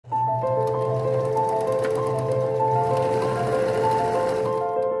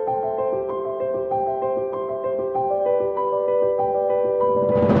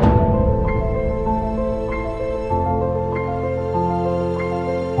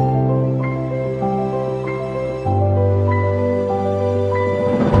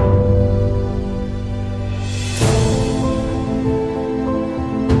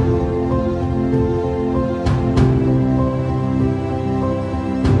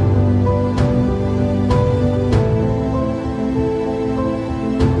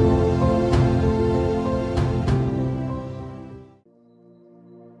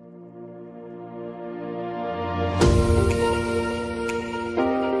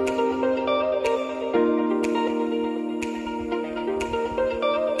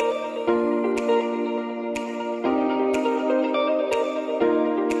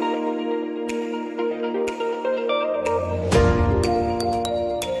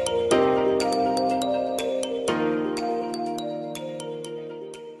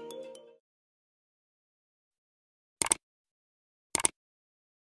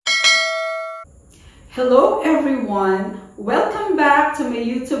Hello everyone! Welcome back to my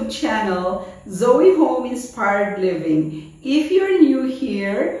YouTube channel, Zoe Home Inspired Living. If you're new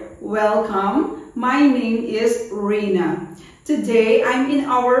here, welcome. My name is Rina. Today I'm in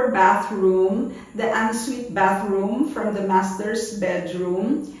our bathroom, the ensuite bathroom from the master's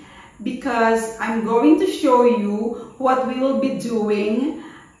bedroom, because I'm going to show you what we will be doing,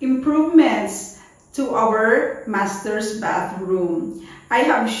 improvements to our master's bathroom. I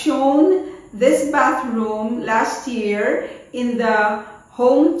have shown this bathroom last year in the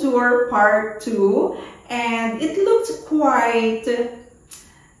home tour part 2, and it looked quite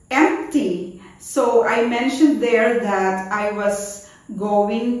empty. So I mentioned there that I was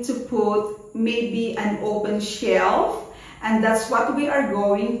going to put maybe an open shelf, and that's what we are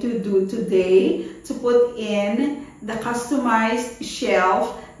going to do today, to put in the customized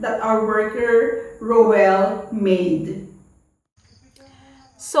shelf that our worker Roel made.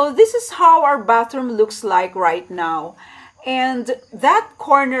 So this is how our bathroom looks like right now. And that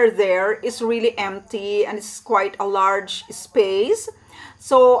corner there is really empty and it's quite a large space.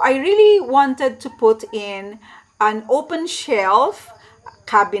 So I really wanted to put in an open shelf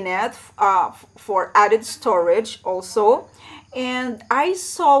cabinet for added storage also. And I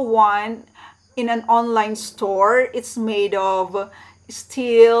saw one in an online store. It's made of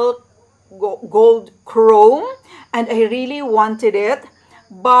steel gold chrome and I really wanted it.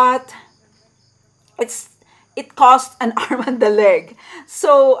 But it cost an arm and a leg.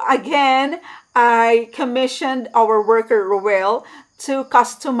 So again, I commissioned our worker Roel to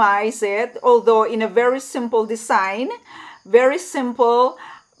customize it, although in a very simple design, very simple,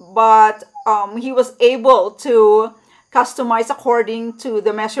 but he was able to customize according to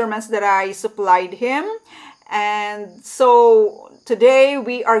the measurements that I supplied him. And so today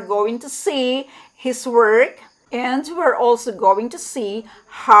we are going to see his work. And we're also going to see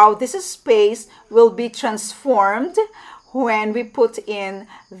how this space will be transformed when we put in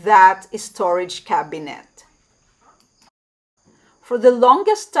that storage cabinet. For the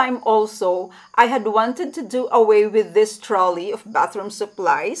longest time also, I had wanted to do away with this trolley of bathroom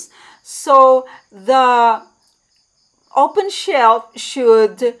supplies. So the open shelf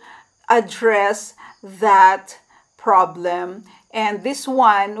should address that problem. And this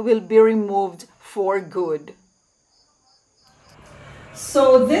one will be removed for good.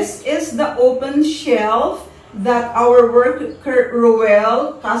 So this is the open shelf that our worker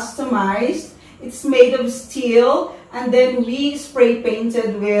Roel customized. It's made of steel and then we spray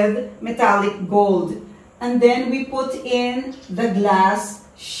painted with metallic gold. And then we put in the glass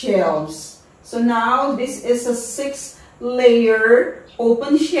shelves. So now this is a 6-layer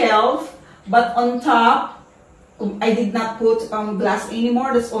open shelf, but on top, I did not put glass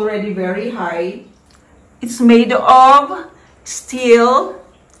anymore. That's already very high. It's made of steel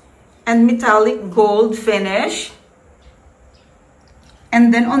and metallic gold finish,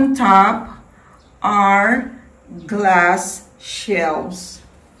 and then on top are glass shelves.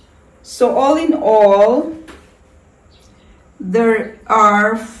 So all in all, there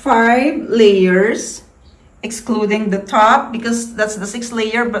are 5 layers, excluding the top because that's the 6th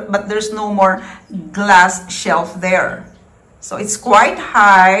layer, but there's no more glass shelf there. So it's quite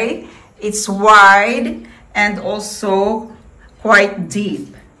high, it's wide, and also quite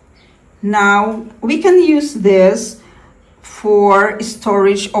deep. Now we can use this for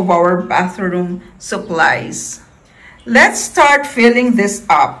storage of our bathroom supplies. Let's start filling this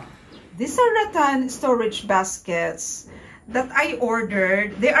up. These are rattan storage baskets that I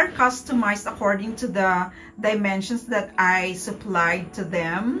ordered. They are customized according to the dimensions that I supplied to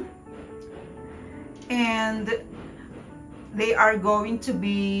them, and they are going to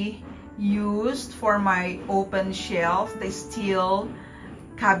be used for my open shelf, the steel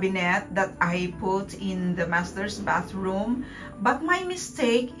cabinet that I put in the master's bathroom. But my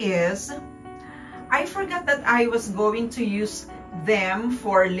mistake is I forgot that I was going to use them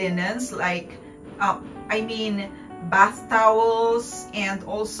for linens, like bath towels, and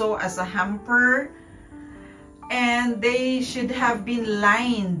also as a hamper, and they should have been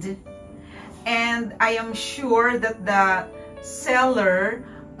lined. And I am sure that the seller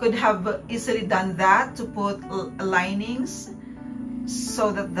could have easily done that, to put linings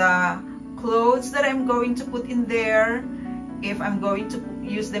so that the clothes that I'm going to put in there, if I'm going to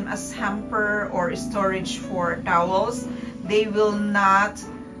use them as hamper or storage for towels, they will not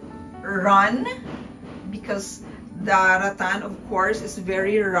run, because the rattan, of course, is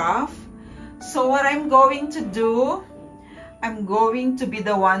very rough. So what I'm going to do, I'm going to be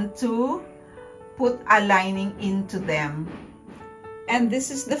the one to put a lining into them. And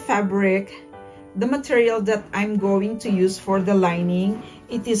this is the fabric, the material that I'm going to use for the lining.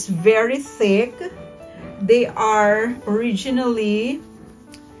 It is very thick, They are originally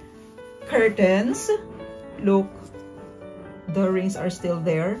curtains. Look, the rings are still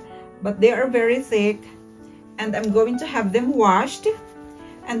there, but they are very thick, and I'm going to have them washed,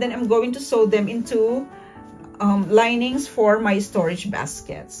 and then I'm going to sew them into linings for my storage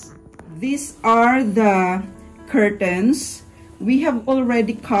baskets. These are the curtains. We have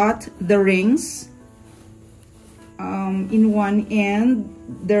already cut the rings. In one end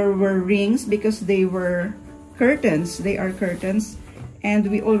there were rings because they were curtains. They are curtains, and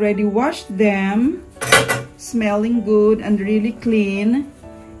we already washed them, smelling good and really clean.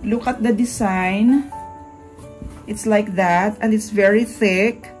 Look at the design. It's like that, and it's very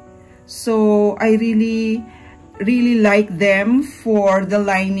thick, so I really like them for the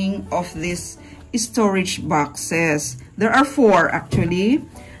lining of these storage boxes. There are 4 actually.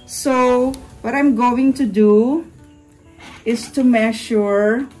 So what I'm going to do is to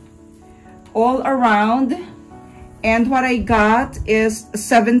measure all around, and what I got is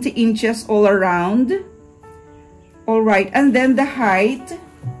 70 inches all around. All right, and then the height,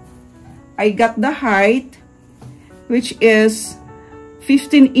 I got the height, which is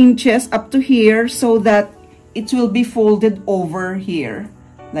 15 inches up to here, so that it will be folded over here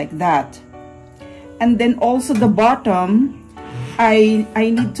like that. And then also the bottom, I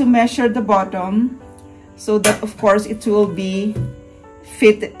need to measure the bottom so that of course it will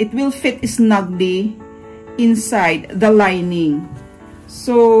fit snugly inside the lining.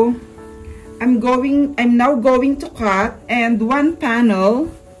 So I'm now going to cut, and one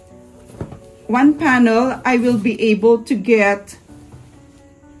panel I will be able to get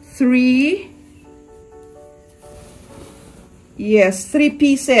 3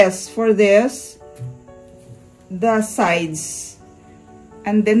 pieces for this, the sides,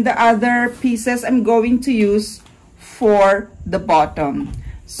 and then the other pieces I'm going to use for the bottom.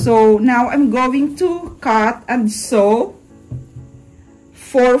 So now I'm going to cut and sew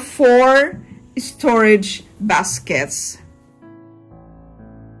for 4 storage baskets.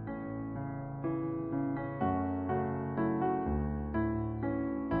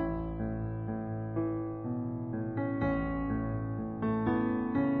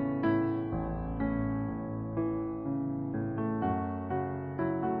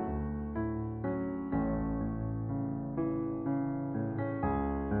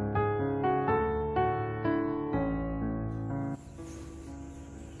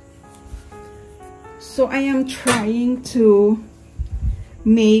 So I am trying to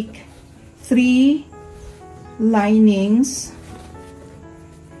make 3 linings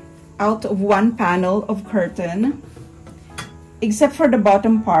out of one panel of curtain, except for the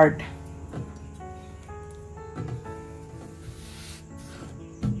bottom part.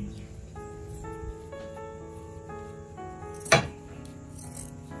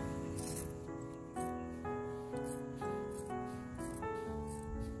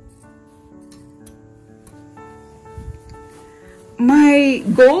 My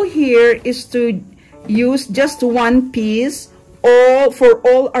goal here is to use just one piece for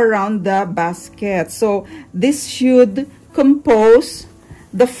all around the basket. So this should compose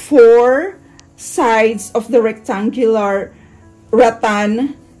the 4 sides of the rectangular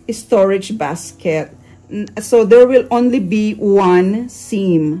rattan storage basket. So there will only be one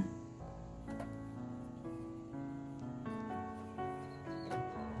seam.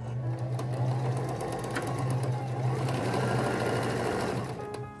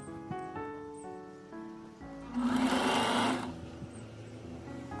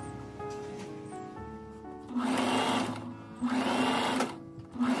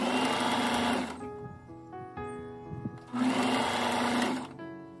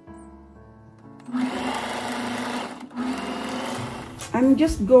 I'm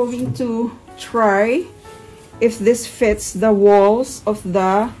just going to try if this fits the walls of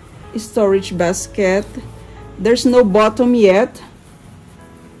the storage basket. There's no bottom yet.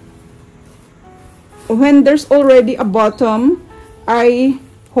 When there's already a bottom, I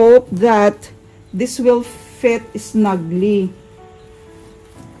hope that this will fit snugly.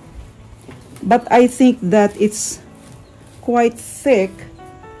 But I think that it's quite thick,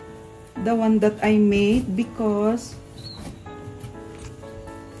 the one that I made, because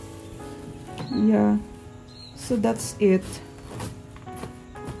yeah, so that's it.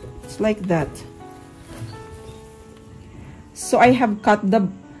 It's like that. So I have cut the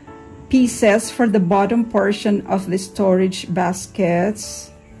pieces for the bottom portion of the storage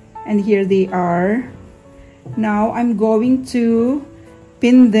baskets, and here they are. Now I'm going to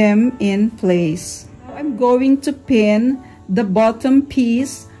pin them in place. Now I'm going to pin the bottom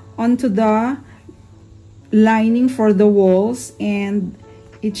piece onto the lining for the walls, and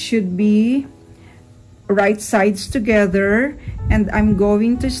it should be right sides together, and I'm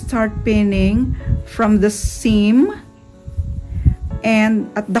going to start pinning from the seam and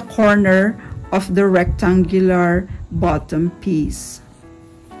at the corner of the rectangular bottom piece.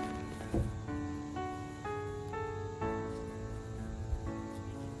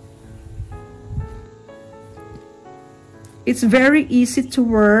 It's very easy to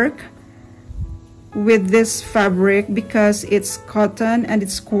work with this fabric because it's cotton and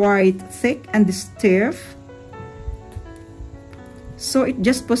it's quite thick and stiff. So it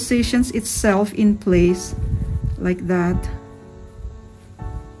just positions itself in place like that.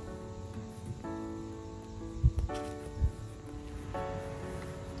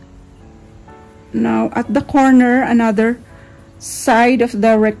 Now at the corner, another side of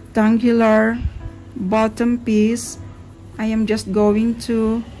the rectangular bottom piece, I am just going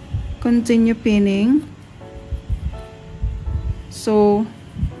to continue pinning. So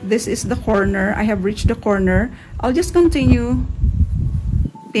this is the corner. I have reached the corner. I'll just continue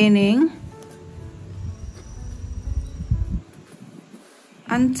pinning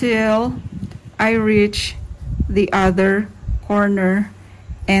until I reach the other corner,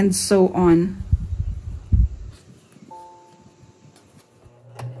 and so on.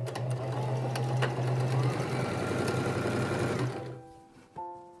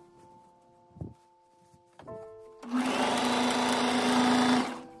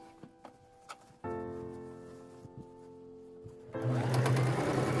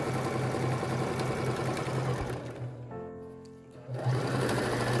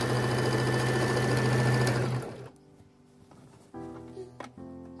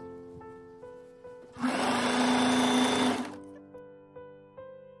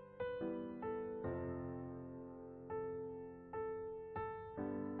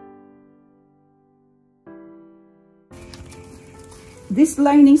 These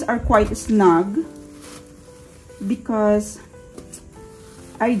linings are quite snug because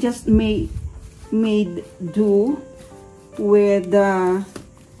I just made do with the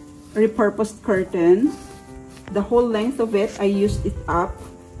repurposed curtain. The whole length of it, I used it up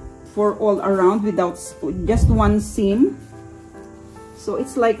for all around without just one seam. So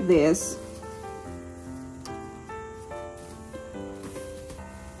it's like this.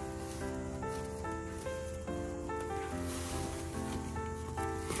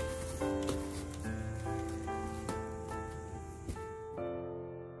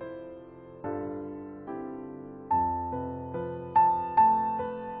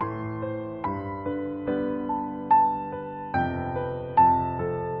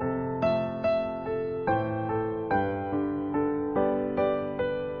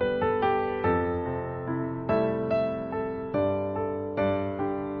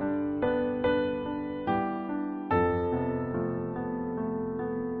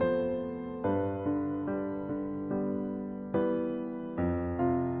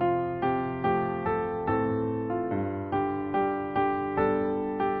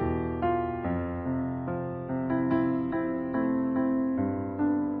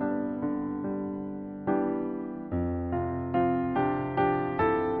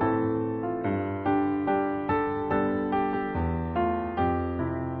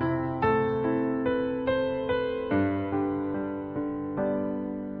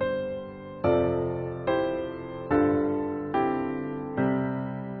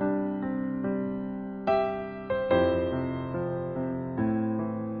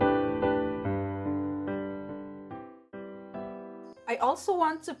 I also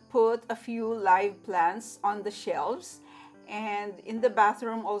want to put a few live plants on the shelves and in the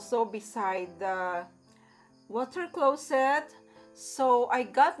bathroom also beside the water closet. So I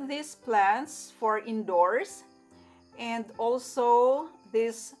got these plants for indoors and also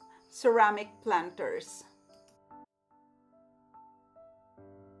these ceramic planters.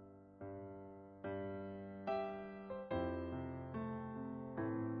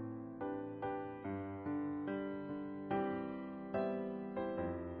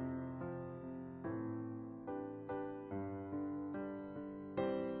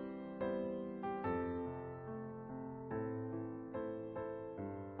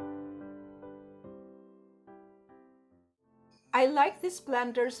 I like these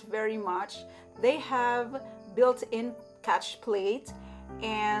planters very much. They have built-in catch plate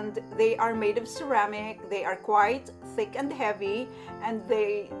and they are made of ceramic. They are quite thick and heavy and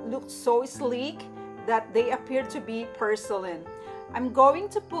they look so sleek that they appear to be porcelain. I'm going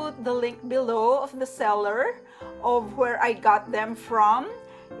to put the link below of the seller of where I got them from.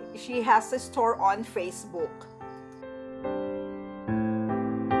 She has a store on Facebook.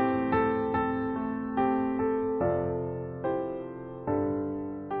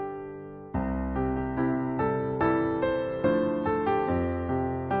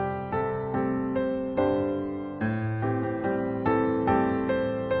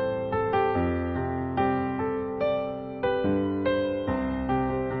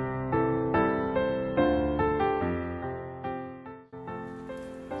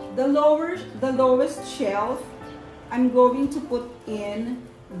 the lowest shelf, I'm going to put in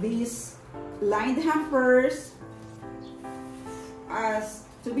these lined hampers as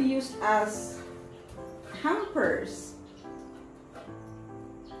to be used as hampers.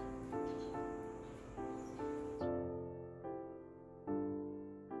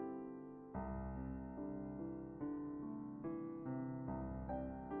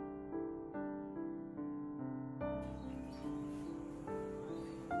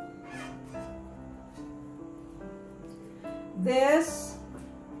 This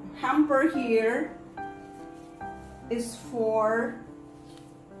hamper here is for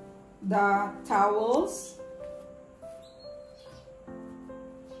the towels.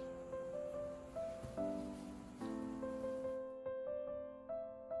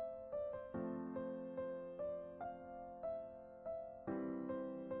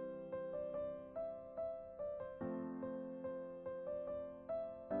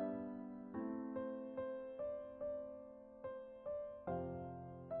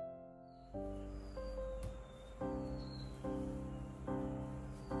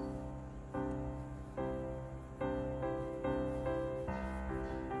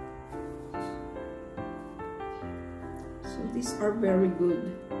 So these are very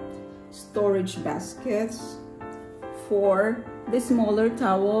good storage baskets for the smaller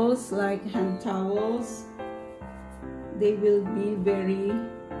towels, like hand towels. They will be very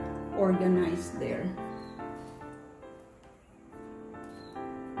organized there.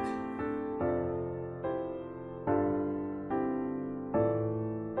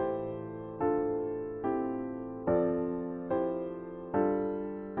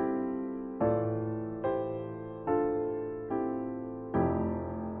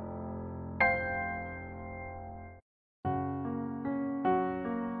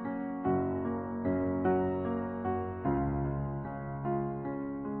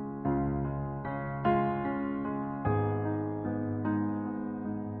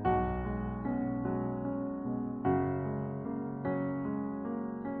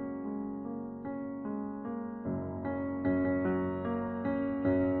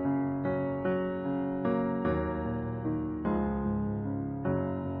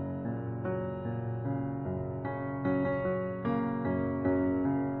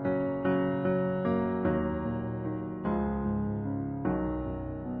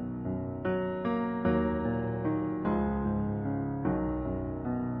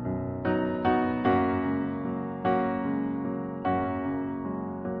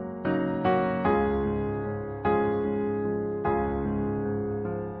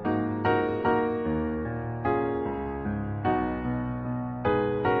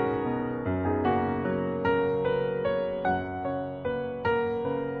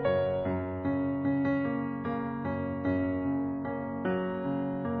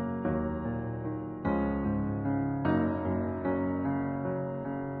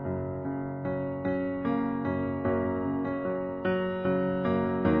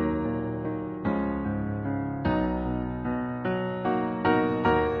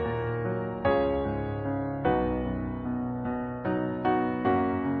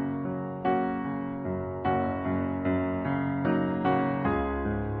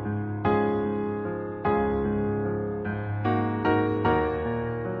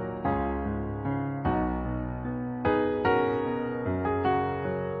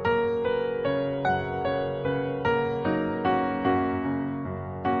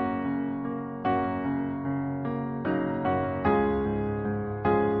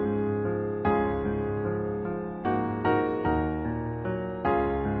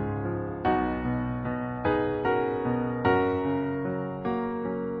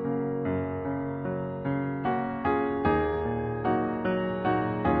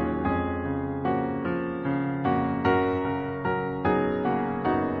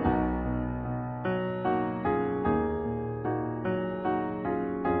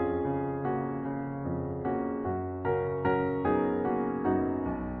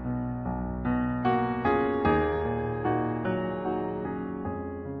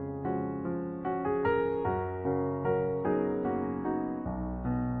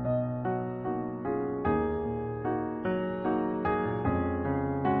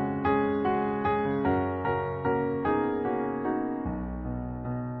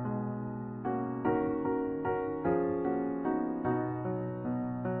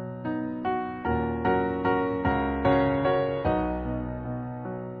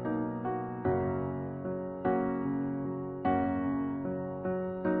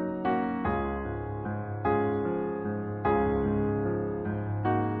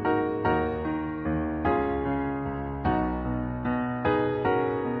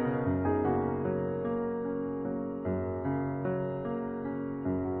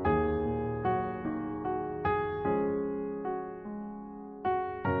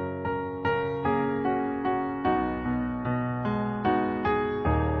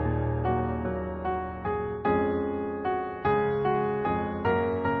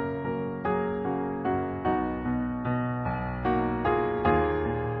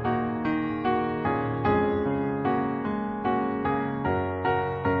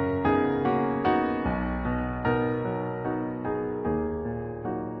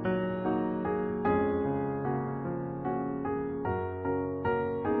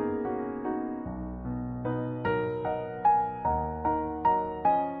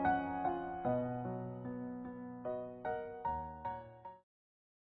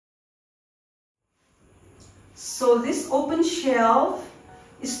 So this open shelf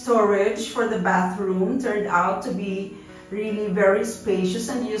storage for the bathroom turned out to be really very spacious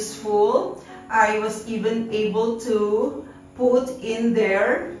and useful. I was even able to put in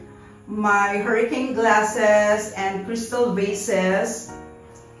there my hurricane glasses and crystal vases,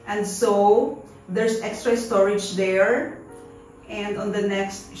 and so there's extra storage there. And on the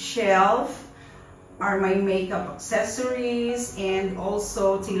next shelf are my makeup accessories and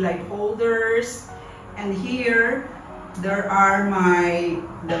also tea light holders. And here there are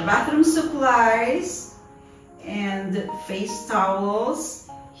the bathroom supplies and face towels.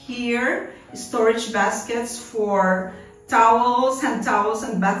 Here, storage baskets for towels, hand towels,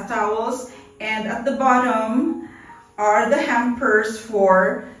 and bath towels. And at the bottom are the hampers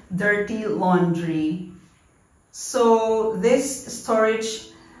for dirty laundry. So this storage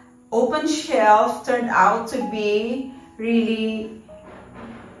open shelf turned out to be really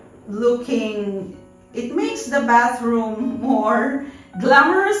looking, it makes the bathroom more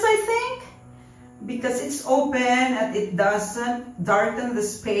glamorous, I think, because it's open and it doesn't darken the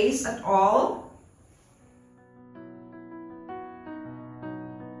space at all.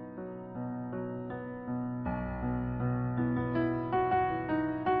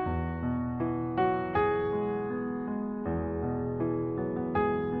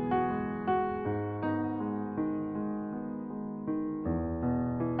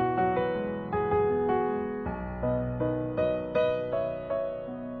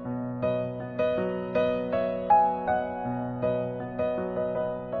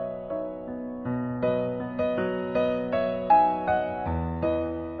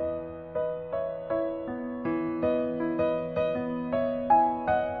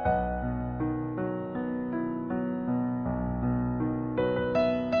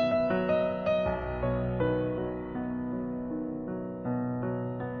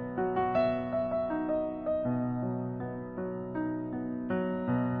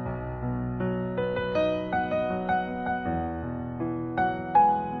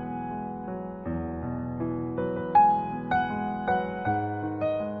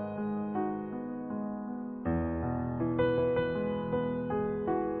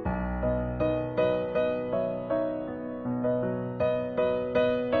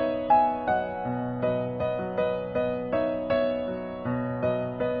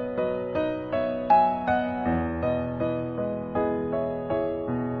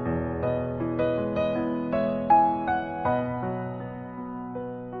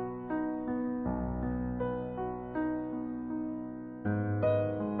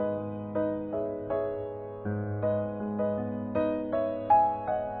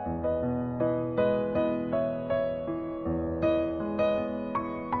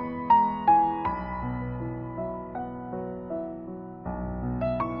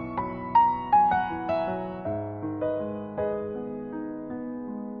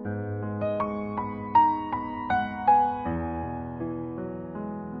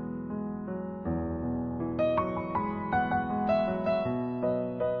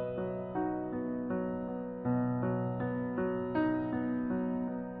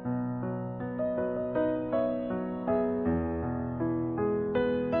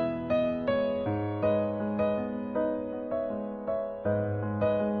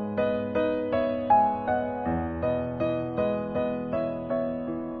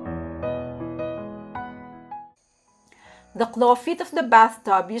 The claw feet of the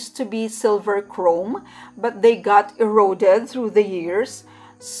bathtub used to be silver chrome, but they got eroded through the years.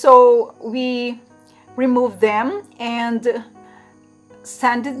 So we removed them and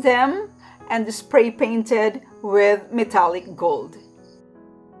sanded them and spray painted with metallic gold.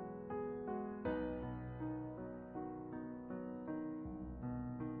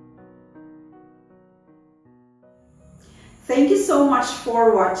 Thank you so much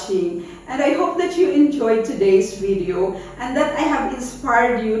for watching, and I hope that you enjoyed today's video and that I have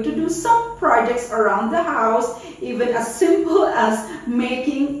inspired you to do some projects around the house, even as simple as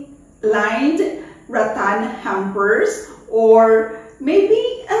making lined rattan hampers, or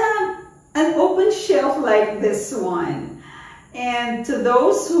maybe an open shelf like this one. And to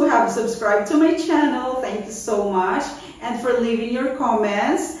those who have subscribed to my channel, thank you so much, and for leaving your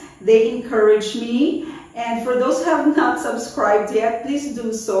comments. They encourage me. And for those who have not subscribed yet, please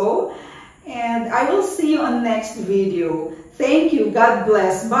do so. And I will see you on next video. Thank you. God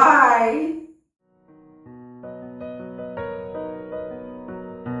bless. Bye.